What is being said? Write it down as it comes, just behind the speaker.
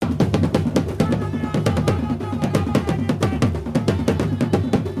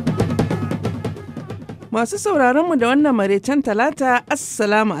Masu sauraronmu da wannan maraicen talata,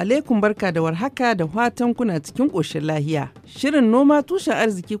 Assalamu alaikum barka da warhaka da fatan kuna cikin ƙoshin lahiya. Shirin noma tushen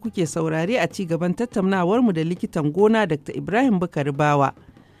arziki kuke saurare a ci gaban tattaunawarmu da likitan gona Dr. Ibrahim Bukari Bawa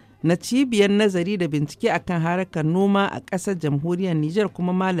na cibiyar nazari da bincike akan harkar noma a ƙasar jamhuriyar Nijar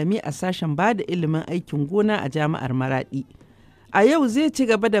kuma malami a sashen bada ilimin aikin gona a jami'ar Maradi. A yau zai ci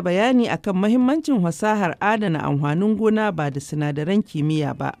gaba da bayani akan mahimmancin fasahar adana amfanin gona ba da sinadaran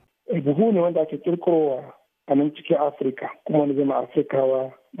kimiyya ba. Buhu ne wanda ake kirkirowa a nan cikin Afirka kuma wani zama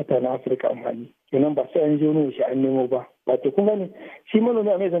Afirkawa mutanen Afirka amfani. Kenan ba sai an je wani shi an nemo ba. Ba to kun gane shi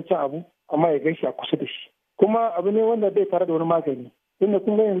manomi a mai zancen abu amma ya gaishe a kusa da shi. Kuma abu ne wanda bai tare da wani magani. Tunda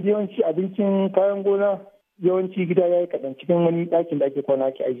kun ga yanzu yawanci abincin kayan gona yawanci gida ya yi kaɗan cikin wani ɗakin da ake kwana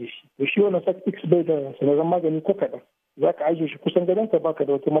ake ajiye shi. To shi wannan Sacrifice bai da sinadaran magani ko kaɗan. Za ka ajiye shi kusan gadonka baka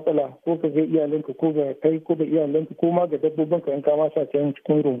da wata matsala ko ka ga iyalinka ko ga kai ko ga iyalinka ko ma ga dabbobinka in ka ma sa can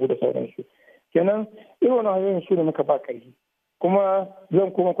cikin rumbu da sauransu. Kenan irin wannan hanyoyin su ne muka ba ƙarfi. Kuma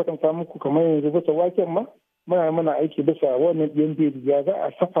zan kuma kwatanta muku kamar yanzu bisa waken ma muna aiki bisa wannan ɗiyan bedi ya za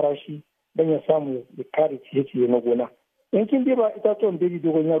a safara shi don ya samu ya kare ciye-ciye na gona. Yankin ba itatuwan bedi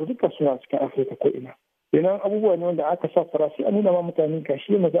dogon yaro duka suna cikin Afirka ko ina. Kenan abubuwa ne wanda aka safara sai a nuna ma mutane ga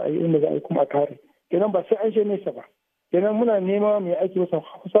shi yadda za a yi inda za a yi kuma a kare. Kenan ba sai an je nesa ba. Kenan muna nema mai aiki wasu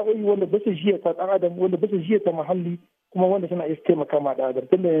fasa'o'i wanda ba su jiya ta ɗan adam wanda ba su jiya ta muhalli kuma wanda suna iya taimaka ma ɗan adam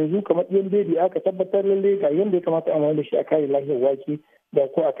tunda yanzu kamar ɗiyan bebi aka tabbatar lalle ga yanda ya kamata a amfani da shi a kare lafiyar wake da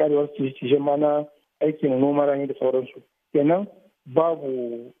ko a kare wasu cije ma na aikin noma rani da sauransu. Kenan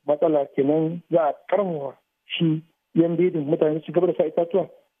babu matsala kenan za a karfafa shi yan bedin mutane su gaba da sa itatuwa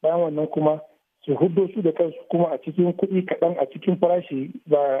bayan wannan kuma su huddo su da kansu kuma a cikin kuɗi kaɗan a cikin farashi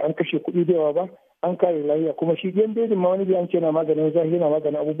ba an kashe kuɗi da yawa ba an kare lafiya kuma shi yan bejin ma wani biyan ce na maganin zahi yana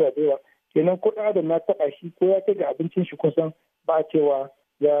maganin abubuwa da yawa kenan ko ɗan adam na taɓa shi ko ya kai ga abincin shi kusan ba a cewa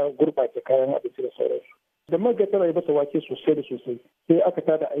ya gurɓace kayan abinci da sauransu da maga tana yi basa wake sosai da sosai sai aka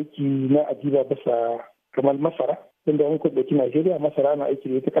tada aiki na adiba basa kamar masara tunda wani kuɗaɗi Najeriya masara na aiki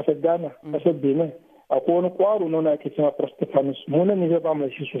da ita ƙasar Ghana ƙasar Benin akwai wani ƙwaro na ake cewa Prostopanus mu nan ne zai ba mu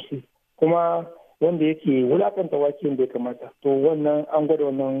shi sosai kuma wanda yake wulakanta wake da ya kamata to wannan an gwada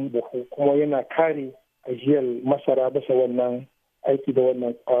wannan buhu kuma yana kare ajiyar masara bisa wannan aiki da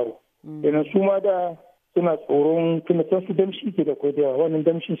wannan ƙwaro. Yana su ma da suna tsoron tunatan su damshi ke da kwai da yawa wannan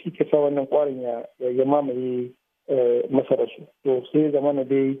damshin shi ke sa wannan ƙwaron ya mamaye masara su to sai zama na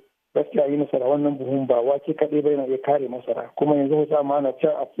dai gaskiya yi masara wannan buhun ba wake kaɗai ba yana iya kare masara kuma yanzu wasu ma ana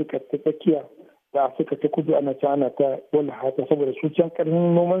can Afirka ta tsakiya da Afirka ta kudu ana can ana ta wala hata saboda su can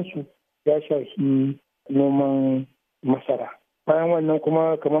ƙarfin noman su ya shafi noman masara bayan wannan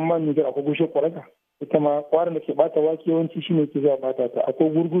kuma kamar ma Nijar akwai gushe ƙwararra ita ma ƙwarin da ke bata wake yawanci shi ne ke zuwa bata ta akwai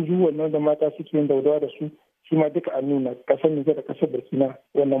gurguzu wannan da mata suke yin daudawa da su shi ma duka an nuna ƙasar Nijar da ƙasar Burkina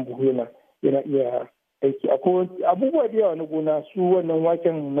wannan buhu yana iya aiki akwai abubuwa da yawa na gona su wannan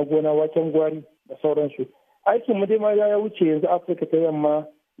waken na gona waken gwari da sauransu aikin mu dai ma ya wuce yanzu Afirka ta yamma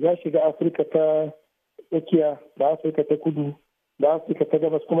ya shiga Afirka ta tsakiya da Afirka ta kudu da Afirka ta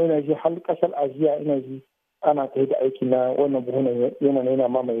gabas kuma yana ji har kasar Ajiya ina ji ana ta da aiki na wannan buhunan yana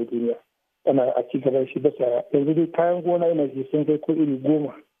mamaye duniya ana a ci gaban shi bisa yanzu dai kayan gona yana ji sun kai ko iri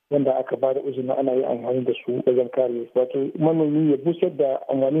 10 wanda aka ba da uzuri ana yi amfani da su wajen kare wato manomi ya busar da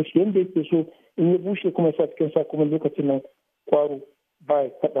amfanin shi yadda yake so in ya bushe kuma sa cikin sa kuma lokacin nan kwaro ba ya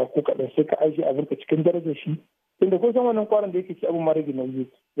taɓa ko kaɗan sai ka ajiye abinka cikin darajar shi tunda kun san wannan kwaron da yake ci abin mara gina yi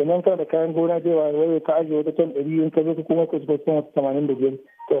yanzu kana da kayan gona da yawa wai ka ajiye wata ton 100 in ka zo ka kuma ka zuba ton 85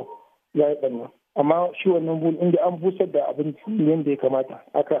 to ya yi ɓanna amma shi wannan bul inda an busar da abinci yadda ya kamata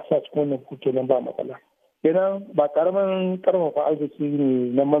aka sa cikin wannan kuke nan ba matsala kenan ba karamin karfafa arziki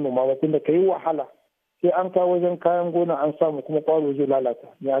ne na manoma ba tunda ka yi wahala sai an kawo wajen kayan gona an samu kuma kwaro zai lalata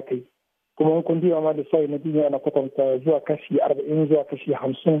ne aka yi kuma in kun diba ma da sai na duniya ana kwatanta zuwa kashi 40 zuwa kashi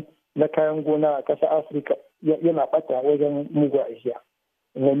 50 na kayan gona a ƙasar Afirka yana ɓata wajen mugu ajiya.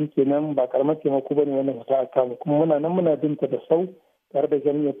 Wani kenan ba karamar taimako ba ne wannan fata a kamu kuma muna binta da sau tare da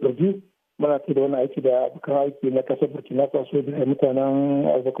jami'ar Purdue muna ta da wani aiki da abokan aiki na ƙasar Burkina Faso da mutanen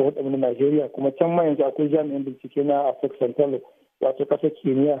abokan hudu na Najeriya kuma can ma yanzu akwai jami'an bincike na Afirka Central wato ƙasar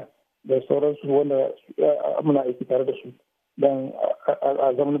Kenya da sauransu wanda muna aiki tare da su. Dan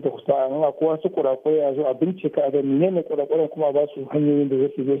a zamanin da kusa a ko wasu kurakurai a zo a bincika a ga menene kurakuran kuma ba su hanyoyin da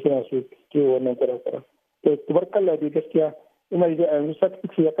zai je suna so ke wannan kurakuran to tubarkalla dai gaskiya ina da yanzu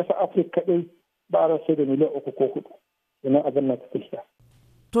statistics ya kasa Afirka kadai ba a rasa da miliyan 3 ko 4 ina abin na tafiya.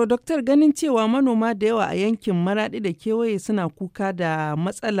 To Doktor ganin cewa manoma da yawa a yankin Maradi da kewaye suna kuka da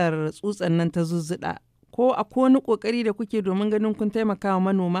matsalar tsutsan nan ta zuzzuɗa ko akwai wani kokari da kuke domin ganin kun taimaka wa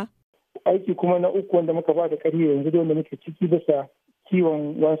manoma? Aiki kuma na uku wanda muka ba da ƙarfi yanzu da wanda muke ciki bisa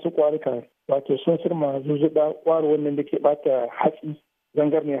kiwon wasu ƙwarika wato sun sirma zuzuɗa ƙwaro wannan da ke ɓata hatsi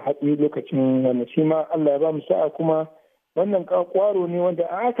zangarniyar hatsi lokacin wannan shi ma Allah ya ba mu sa'a kuma wannan ƙwaro ne wanda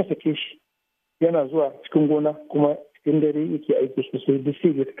aka sake shi yana zuwa cikin gona kuma cikin dare yake aiki sosai duk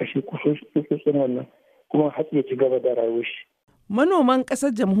sai ya kashe kusosin wannan kuma hatsi ya ci gaba da rayuwar shi. Manoman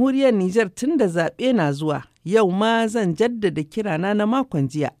ƙasar jamhuriyar Nijar tun da zaɓe na zuwa yau ma zan jaddada kirana na makon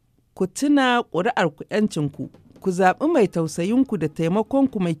jiya. Ku tuna ƙuri'arku 'yancinku, ku zaɓi mai tausayinku da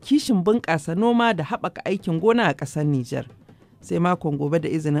taimakonku mai kishin bunƙasa noma da haɓaka aikin gona a ƙasar Nijar. Sai makon gobe da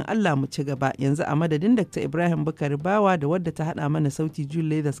izinin Allah mu ci gaba yanzu a madadin Dr. Ibrahim Bukari Bawa da wadda ta haɗa mana sauti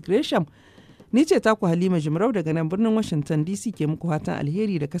Julius Gresham. Ni ce taku Halima Jimrau daga nan birnin Washington DC ke muku fatan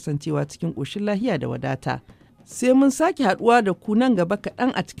alheri da kasancewa cikin ƙoshin lahiya da wadata. Sai mun sake haɗuwa da ku nan gaba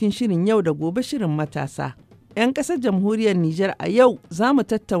kaɗan a cikin shirin yau da gobe shirin matasa. 'Yan ƙasar jamhuriyar Nijar a yau za mu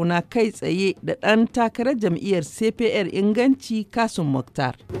tattauna kai tsaye da ɗan takarar jam'iyyar CPR inganci Kasum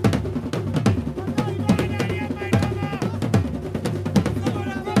Mukhtar.